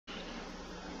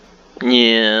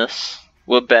Yes,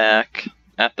 we're back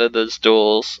after those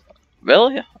duels.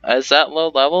 Really? Is that low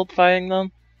leveled fighting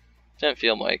them? Didn't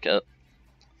feel like it.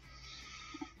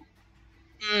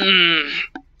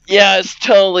 Yeah, it's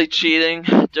totally cheating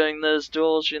during those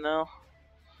duels, you know?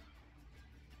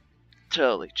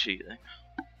 Totally cheating.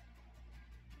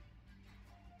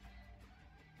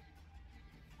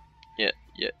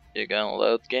 You're gonna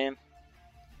load game?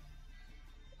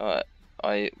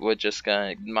 We're just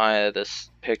gonna admire this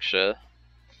picture.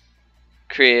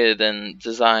 Created and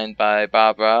designed by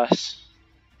Bob Ross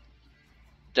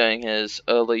during his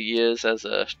early years as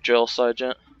a drill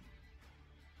sergeant.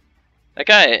 That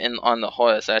guy on the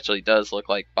horse actually does look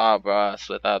like Bob Ross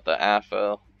without the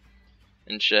afro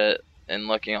and shit, and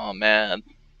looking all mad.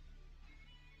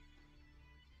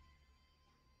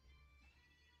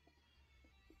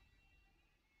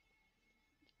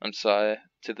 I'm sorry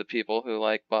to the people who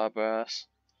like Bob Ross.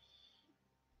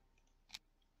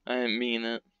 I didn't mean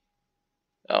it.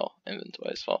 Oh,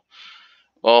 inventory's full.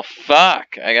 Well,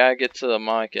 fuck! I gotta get to the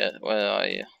market. Where are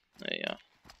you? There you go.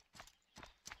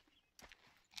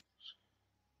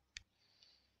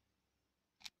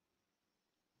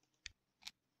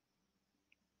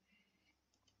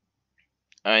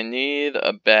 I need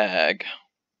a bag.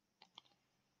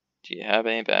 Do you have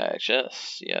any bags?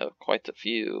 Yes, you have quite a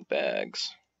few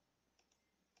bags.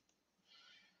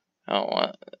 I don't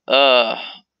want.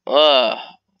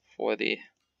 40.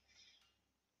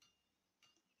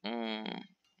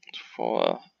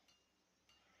 4.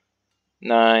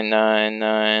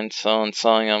 999.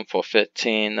 Selling them for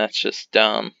 15. That's just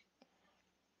dumb.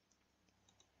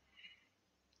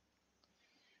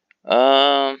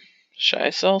 Should I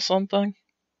sell something?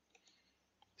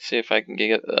 See if I can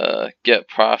get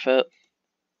profit.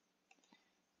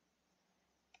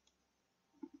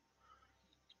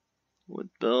 Wood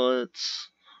billets.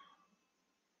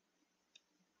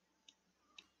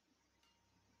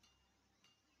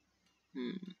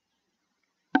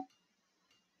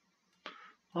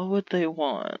 What would they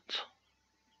want?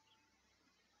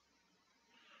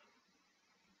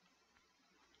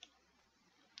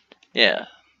 Yeah,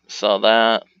 sell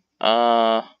that.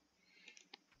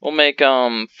 We'll make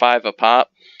 5 a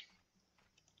pop.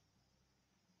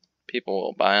 People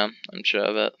will buy them, I'm sure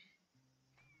of it.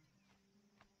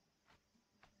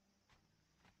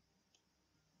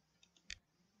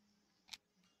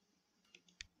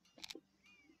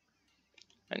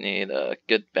 I need a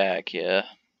good bag here.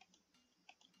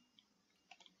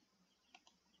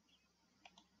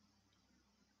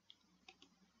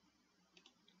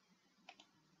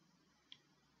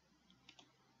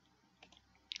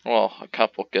 Well, a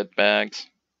couple good bags.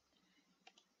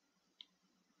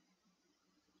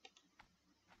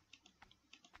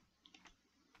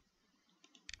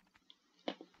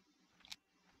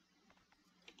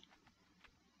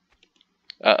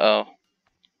 Uh-oh.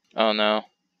 Oh no.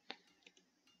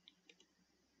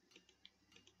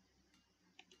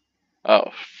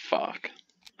 Oh, fuck.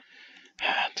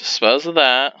 Dispose of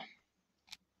that.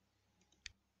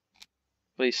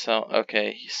 Please sell.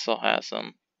 Okay, he still has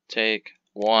them. Take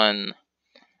 1.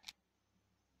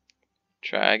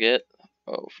 Drag it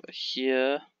over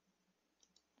here.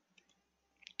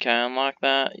 Can I unlock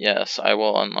that? Yes, I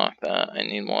will unlock that. I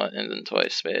need more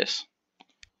inventory space.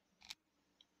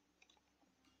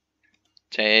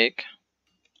 Take.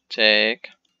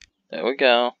 There we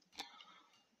go.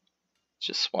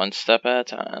 Just one step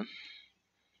at a time.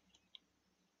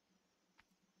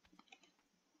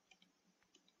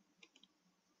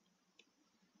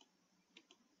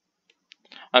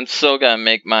 I'm still gonna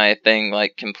make my thing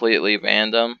like completely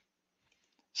random.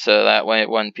 So that way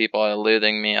when people are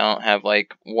looting me, I don't have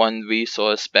like one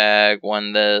resource bag,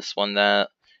 one this, one that.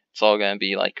 It's all gonna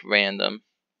be like random.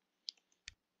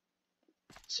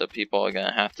 So people are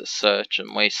gonna have to search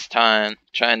and waste time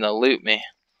trying to loot me.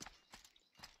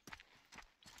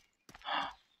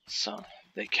 So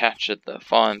they captured the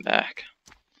farm back.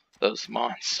 Those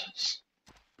monsters.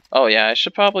 Oh yeah, I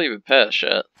should probably repair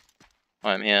shit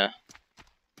while I'm here.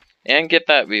 And get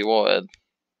that reward.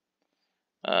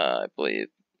 I believe.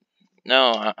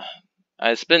 No,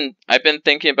 I've been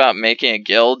thinking about making a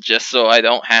guild just so I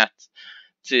don't have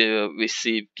to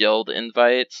receive guild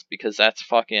invites because that's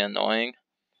fucking annoying.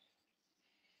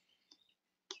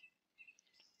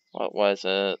 What was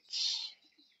it?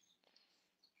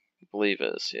 I believe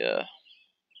it is, yeah.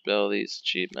 Abilities,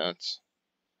 achievements.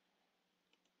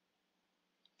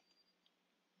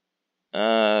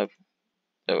 There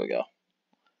we go.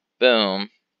 Boom.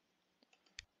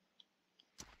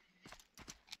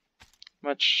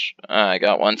 Much? I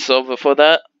got 1 silver for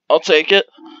that. I'll take it.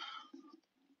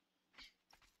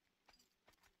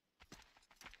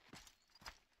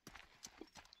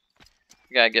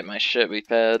 I gotta get my shit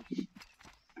repaired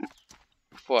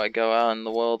before I go out in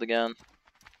the world again.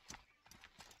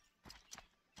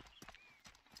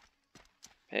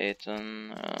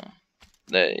 Peyton,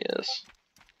 there he is.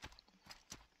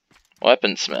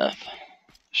 Weaponsmith,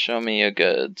 show me your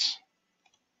goods.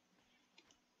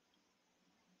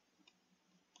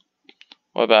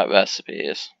 What about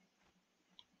recipes?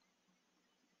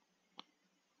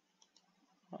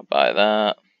 I'll buy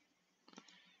that.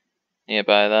 Yeah,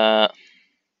 buy that.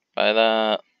 Buy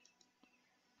that.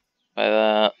 Buy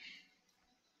that.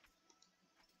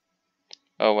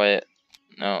 Oh wait,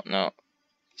 no.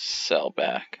 Sell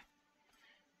back.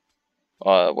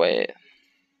 Oh wait.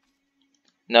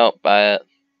 Nope, buy it.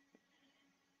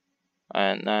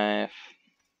 Iron knife.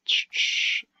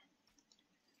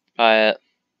 Buy it.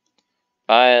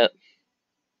 Buy it.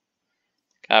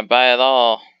 Gotta buy it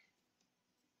all.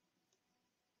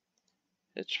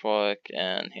 Pitchfork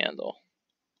and handle.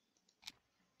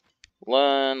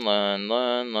 Learn.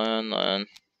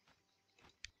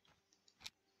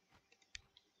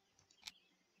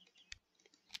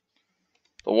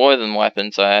 The warden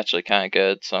weapons are actually kinda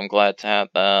good, so I'm glad to have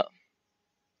that.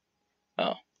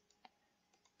 Oh.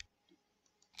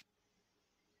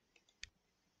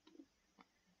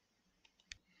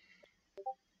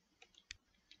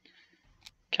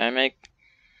 Can I make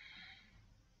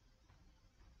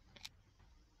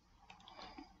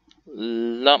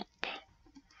lump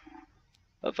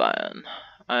of iron?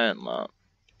 Iron lump.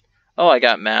 Oh, I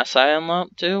got mass iron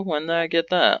lump too? When did I get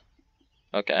that?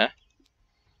 Okay.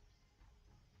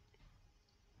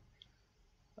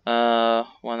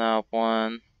 1 out of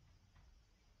 1.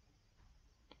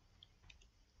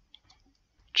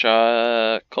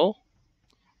 Charcoal?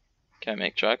 Can I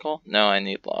make charcoal? No, I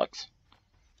need logs.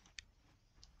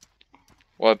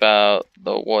 What about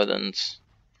the wardens?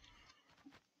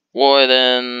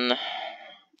 Warden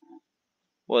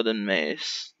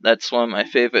mace. That's one of my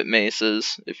favorite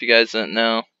maces, if you guys didn't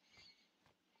know.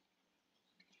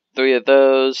 3 of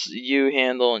those, U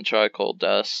handle, and charcoal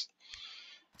dust.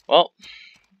 Well,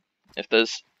 if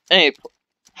there's any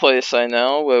place I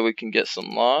know where we can get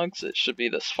some logs, it should be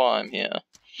this farm here.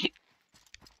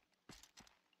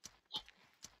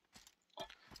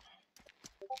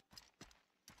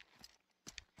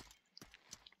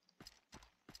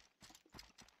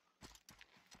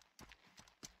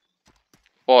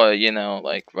 Or, you know,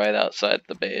 like right outside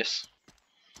the base.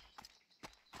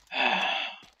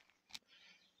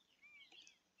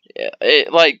 Yeah,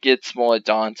 it like gets more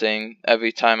daunting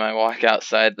every time I walk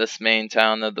outside this main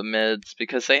town of the mids,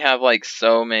 because they have like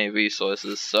so many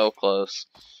resources so close.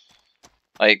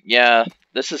 Like, yeah,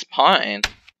 this is pine.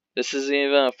 This isn't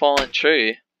even a fallen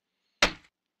tree.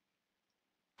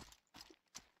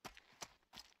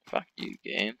 Fuck you,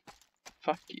 game.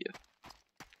 Fuck you.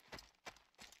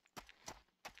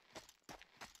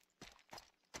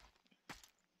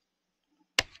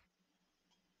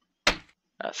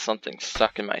 Something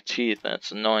stuck in my teeth and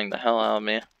it's annoying the hell out of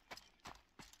me.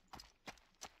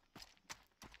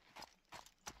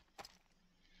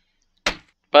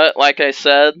 But like I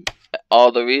said,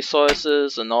 all the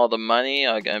resources and all the money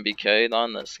are gonna be carried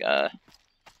on this guy.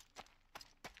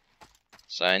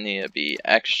 So I need to be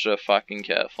extra fucking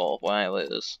careful when I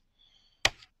lose.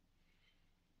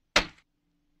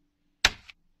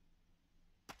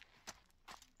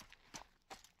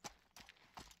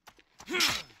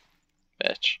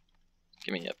 Bitch.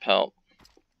 Give me a pelt.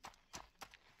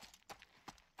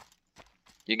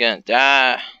 You're gonna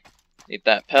die. Need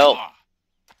that pelt.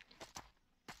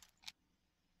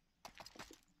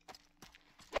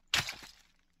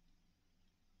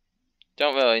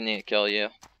 Don't really need to kill you.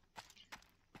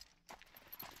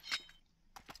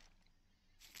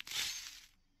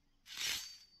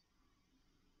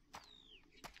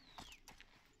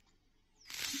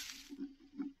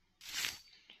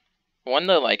 I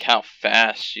wonder like how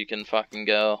fast you can fucking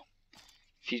go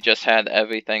if you just had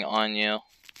everything on you.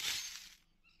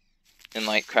 And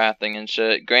like crafting and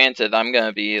shit. Granted, I'm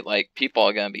gonna be like, people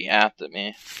are gonna be after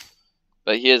me.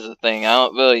 But here's the thing, I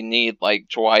don't really need like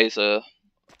Dweiser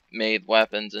made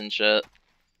weapons and shit.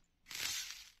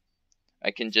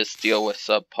 I can just deal with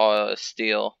subpar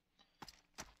steel.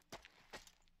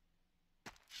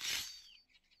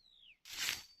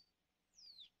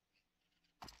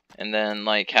 And then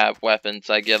like have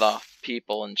weapons I get off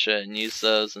people and shit and use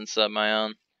those instead of my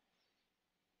own.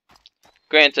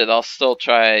 Granted, I'll still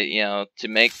try, you know, to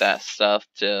make that stuff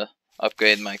to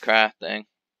upgrade my crafting.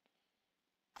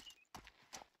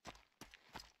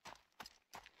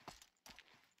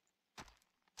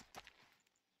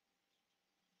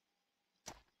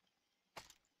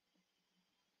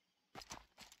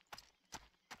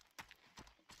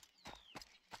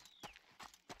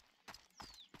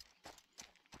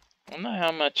 I wonder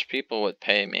how much people would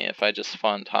pay me if I just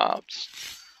farmed hops.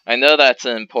 I know that's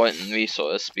an important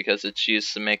resource because it's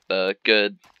used to make the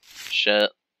good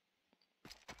shit.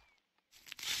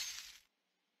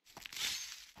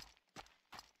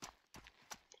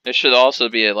 There should also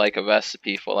be like a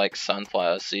recipe for like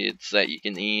sunflower seeds that you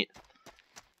can eat.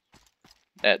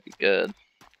 That'd be good.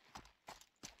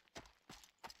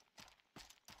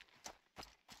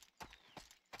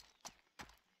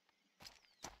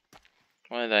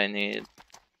 What did I need?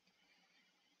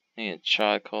 I need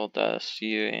charcoal dust,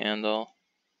 you handle.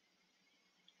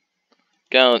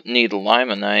 Gonna need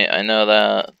limonite, I know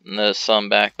that. And there's some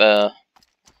back there.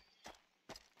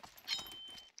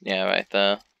 Yeah, right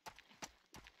there.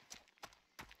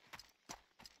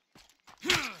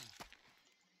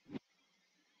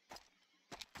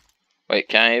 Wait,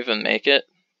 can I even make it?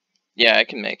 Yeah, I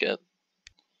can make it.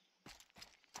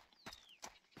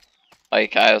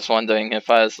 Like, I was wondering if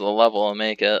I was the level to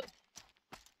make it.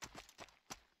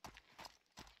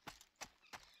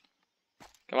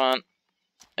 Come on.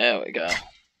 There we go.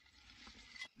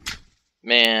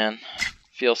 Man,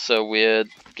 feels so weird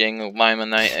getting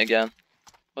limonite again.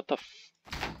 What the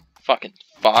fucking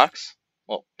fox?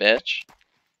 Little bitch.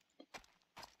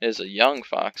 There's a young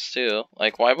fox too.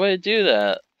 Like, why would it do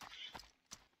that?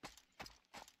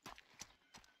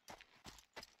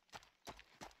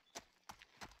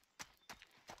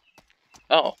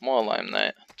 Oh, more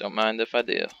limonite. Don't mind if I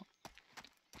do.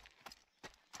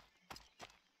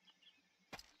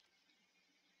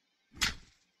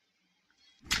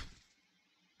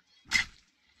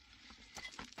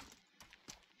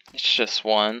 It's just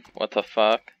one. What the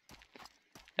fuck?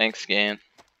 Thanks, game.